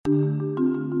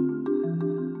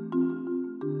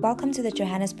Welcome to the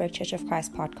Johannesburg Church of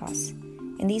Christ podcast.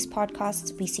 In these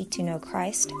podcasts, we seek to know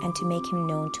Christ and to make him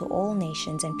known to all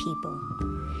nations and people.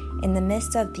 In the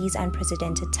midst of these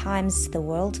unprecedented times the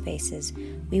world faces,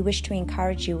 we wish to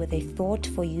encourage you with a thought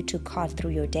for you to cart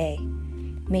through your day.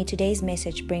 May today's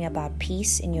message bring about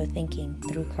peace in your thinking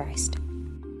through Christ.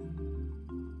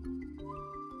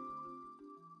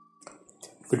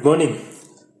 Good morning.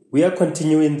 We are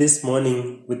continuing this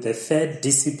morning with the third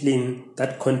discipline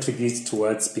that contributes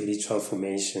towards spiritual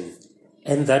formation,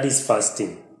 and that is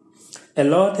fasting. A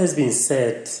lot has been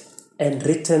said and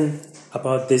written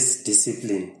about this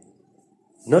discipline,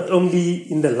 not only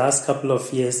in the last couple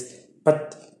of years,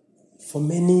 but for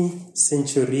many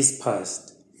centuries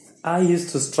past. I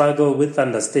used to struggle with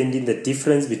understanding the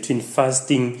difference between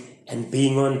fasting and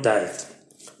being on diet.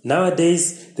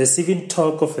 Nowadays, there's even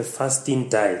talk of a fasting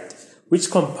diet, which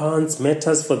compounds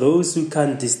matters for those who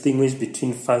can't distinguish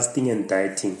between fasting and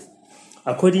dieting.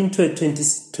 According to a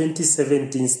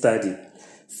 2017 study,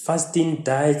 fasting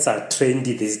diets are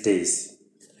trendy these days,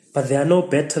 but they are no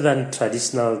better than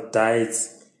traditional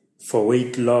diets for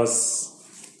weight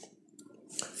loss.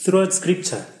 Throughout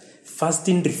scripture,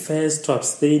 fasting refers to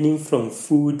abstaining from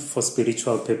food for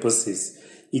spiritual purposes.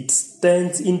 It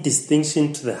stands in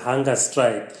distinction to the hunger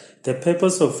strike, the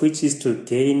purpose of which is to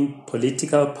gain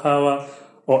political power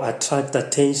or attract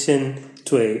attention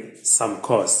to some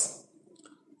cause.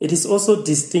 It is also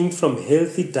distinct from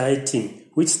healthy dieting,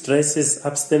 which stresses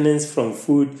abstinence from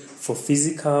food for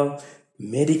physical,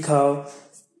 medical,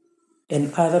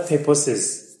 and other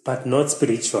purposes, but not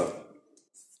spiritual.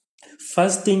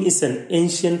 Fasting is an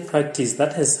ancient practice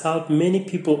that has helped many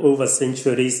people over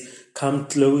centuries come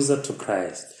closer to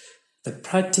Christ. The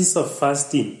practice of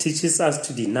fasting teaches us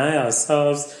to deny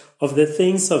ourselves of the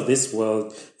things of this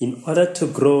world in order to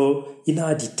grow in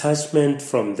our detachment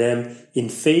from them in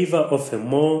favor of a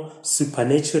more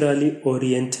supernaturally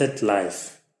oriented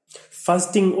life.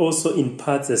 Fasting also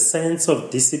imparts a sense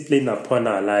of discipline upon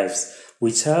our lives,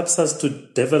 which helps us to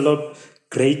develop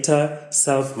greater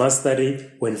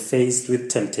self-mastery when faced with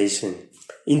temptation.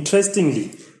 Interestingly,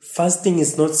 fasting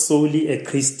is not solely a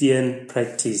Christian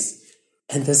practice,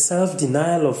 and the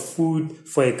self-denial of food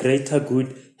for a greater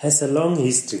good has a long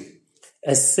history.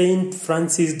 As Saint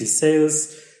Francis de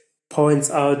Sales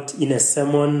points out in a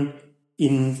sermon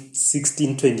in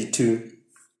 1622,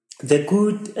 the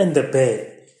good and the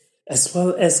bad, as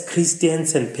well as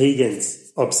Christians and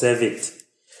pagans, observe it.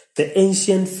 The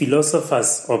ancient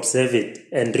philosophers observe it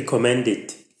and recommend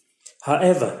it.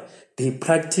 However, they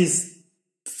practice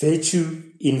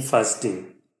virtue in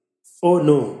fasting. Oh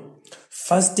no!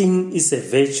 Fasting is a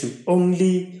virtue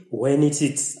only when it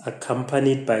is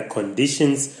accompanied by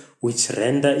conditions which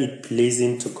render it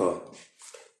pleasing to God.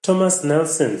 Thomas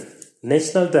Nelson,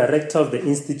 National Director of the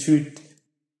Institute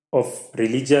of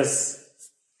Religious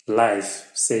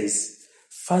Life, says,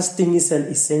 fasting is an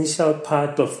essential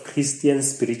part of Christian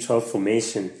spiritual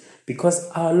formation because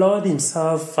our Lord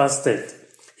himself fasted.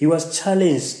 He was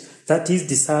challenged that his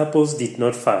disciples did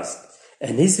not fast,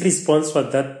 and his response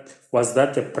was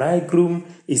that the bridegroom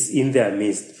is in their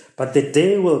midst, but the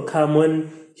day will come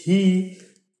when he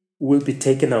will be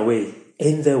taken away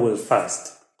and they will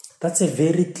fast. That's a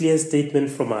very clear statement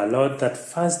from our Lord that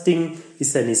fasting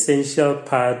is an essential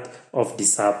part of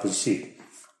discipleship.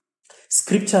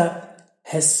 Scripture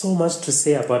has so much to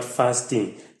say about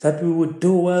fasting that we would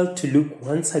do well to look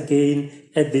once again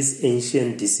at this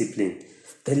ancient discipline.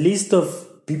 The list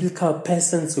of biblical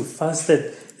persons who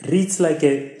fasted reads like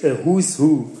a who's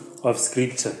who of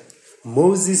Scripture.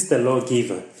 Moses the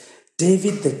lawgiver,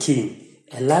 David the king,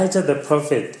 Elijah the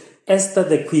prophet, Esther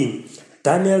the queen,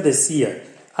 Daniel the seer,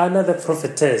 Anna the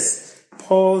prophetess,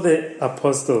 Paul the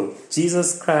apostle,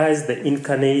 Jesus Christ the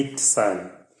incarnate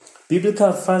Son.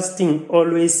 Biblical fasting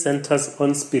always centers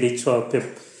on spiritual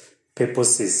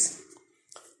purposes.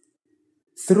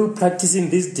 Through practicing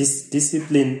this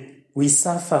discipline, we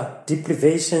suffer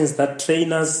deprivations that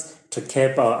train us to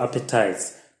curb our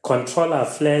appetites, control our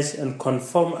flesh, and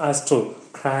conform us to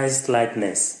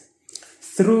Christ-likeness.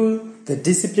 Through the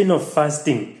discipline of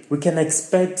fasting, we can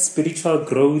expect spiritual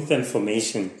growth and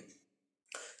formation.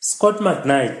 Scott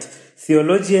McKnight,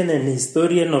 theologian and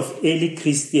historian of early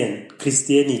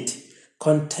Christianity,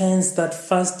 contends that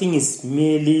fasting is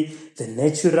merely the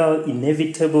natural,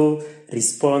 inevitable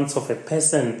response of a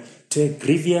person to a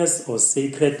grievous or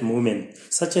sacred moment,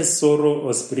 such as sorrow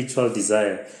or spiritual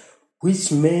desire,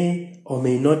 which may or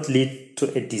may not lead to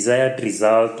a desired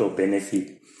result or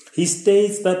benefit. He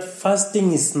states that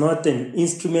fasting is not an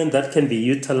instrument that can be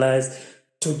utilized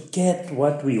to get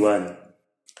what we want.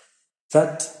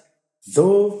 That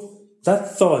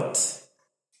thought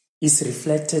is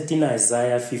reflected in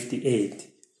Isaiah 58,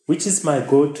 which is my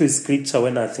go-to scripture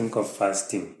when I think of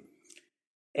fasting.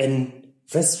 And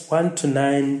verse 1 to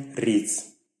 9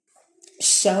 reads,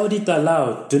 "Shout it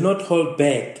aloud, do not hold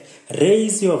back.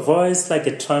 Raise your voice like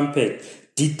a trumpet.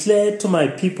 Declare to my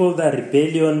people their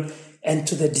rebellion and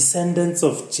to the descendants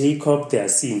of Jacob their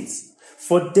sins.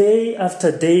 For day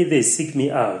after day they seek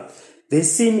me out. They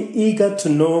seem eager to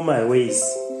know my ways,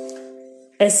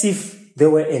 as if they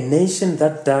were a nation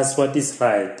that does what is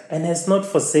right and has not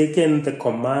forsaken the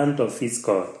command of its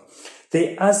God.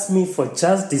 They ask me for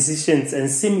just decisions and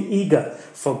seem eager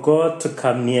for God to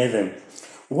come near them.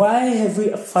 Why have we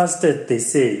fasted, they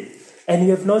say, and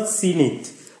you have not seen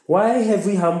it? Why have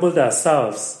we humbled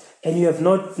ourselves and you have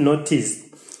not noticed?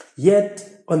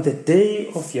 Yet on the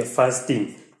day of your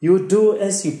fasting, you do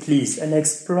as you please and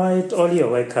exploit all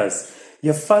your workers.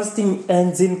 Your fasting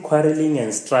ends in quarreling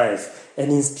and strife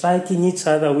and in striking each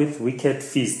other with wicked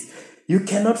fists. You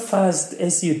cannot fast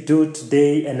as you do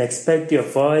today and expect your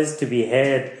voice to be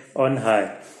heard on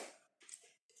high.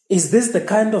 Is this the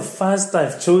kind of fast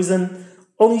I've chosen?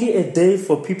 Only a day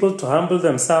for people to humble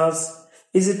themselves?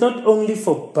 Is it not only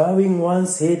for bowing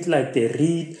one's head like the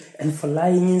reed and for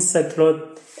lying in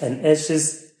sackcloth and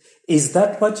ashes? Is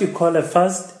that what you call a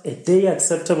fast, a day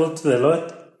acceptable to the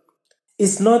Lord?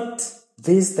 Is not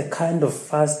this the kind of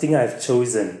fasting I've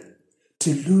chosen?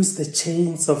 To loose the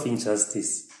chains of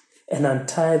injustice and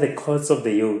untie the cords of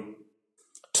the yoke,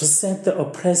 to set the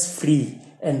oppressed free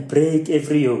and break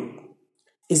every yoke?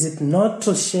 Is it not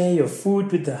to share your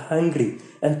food with the hungry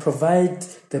and provide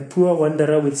the poor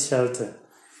wanderer with shelter?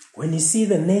 When you see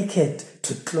the naked,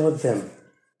 to clothe them,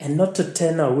 and not to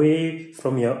turn away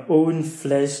from your own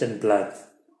flesh and blood.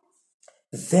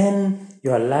 Then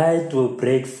your light will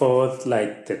break forth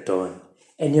like the dawn,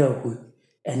 and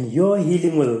your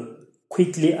healing will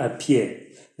quickly appear.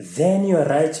 Then your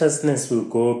righteousness will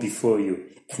go before you,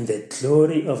 and the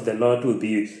glory of the Lord will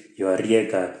be your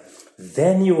rear guard.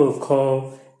 Then you will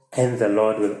call, and the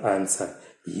Lord will answer.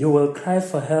 You will cry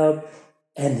for help,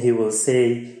 and he will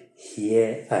say,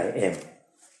 here I am.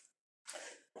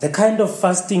 The kind of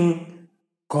fasting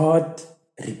God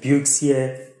rebukes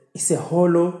here is a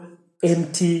hollow,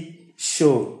 empty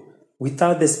show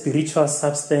without the spiritual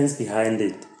substance behind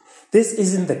it. This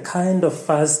isn't the kind of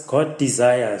fast God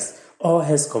desires or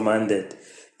has commanded.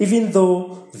 Even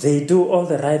though they do all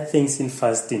the right things in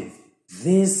fasting,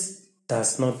 this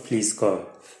does not please God.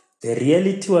 The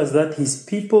reality was that his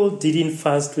people didn't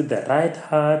fast with the right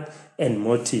heart and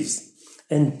motives,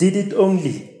 and did it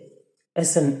only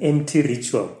as an empty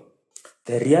ritual.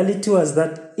 The reality was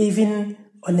that even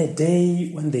on a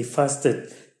day when they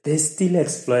fasted, they still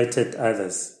exploited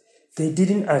others. They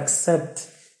didn't accept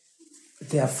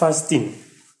their fasting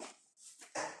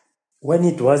when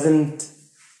it wasn't,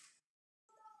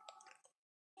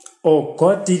 or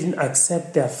God didn't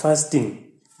accept their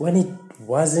fasting when it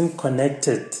wasn't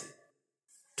connected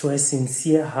to a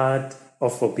sincere heart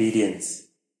of obedience.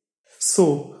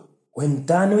 So, when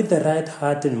done with the right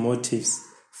heart and motives,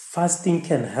 fasting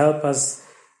can help us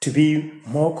to be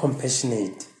more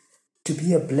compassionate, to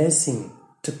be a blessing,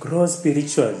 to grow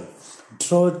spiritually,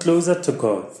 draw closer to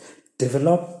God,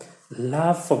 develop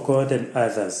love for God and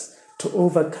others, to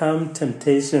overcome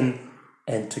temptation,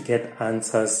 and to get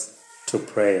answers to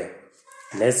prayer.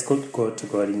 Let's go to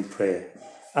God in prayer.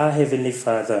 Our Heavenly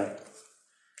Father,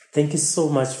 thank you so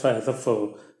much, Father,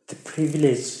 for the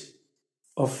privilege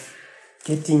of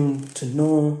getting to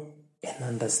know and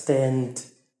understand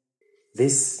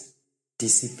this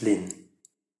discipline,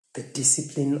 the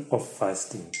discipline of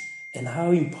fasting, and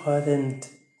how important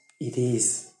it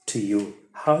is to you,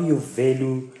 how you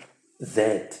value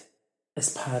that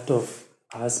as part of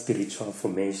our spiritual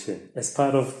formation, as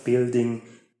part of building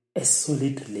a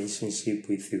solid relationship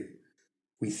with you.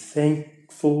 We're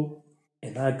thankful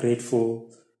and are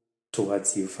grateful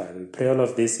towards you, Father. We pray all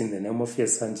of this in the name of your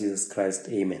Son, Jesus Christ.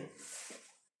 Amen.